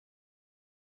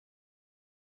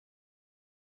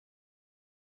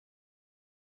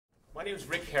My name is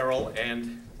Rick Harrell,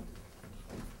 and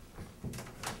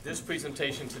this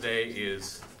presentation today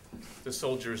is The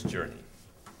Soldier's Journey.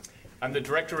 I'm the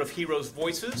director of Heroes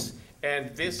Voices,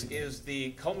 and this is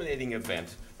the culminating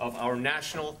event of our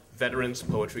National Veterans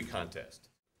Poetry Contest.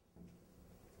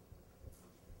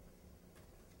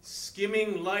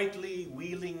 Skimming lightly,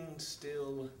 wheeling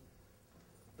still,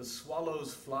 the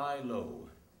swallows fly low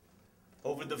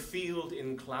over the field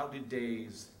in clouded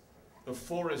days, the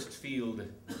forest field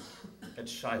at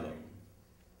Shiloh.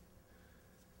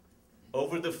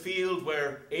 Over the field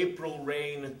where April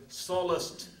rain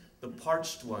solaced the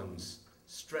parched ones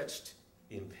stretched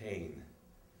in pain,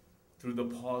 through the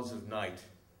pause of night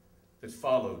that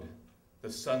followed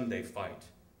the Sunday fight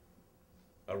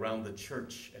around the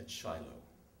church at Shiloh.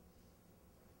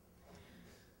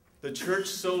 The church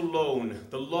so lone,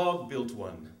 the log-built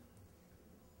one,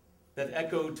 that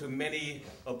echoed to many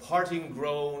a parting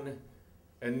groan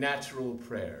and natural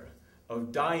prayer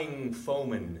of dying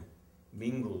foemen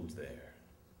mingled there.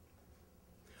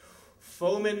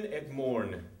 Foemen at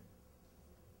morn,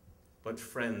 but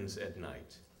friends at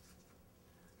night.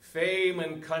 Fame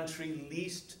and country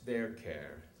least their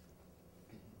care.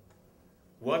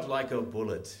 What like a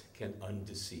bullet can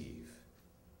undeceive?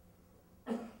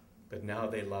 But now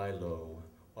they lie low,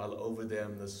 while over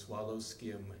them the swallows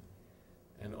skim,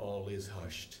 and all is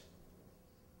hushed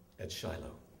at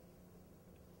Shiloh.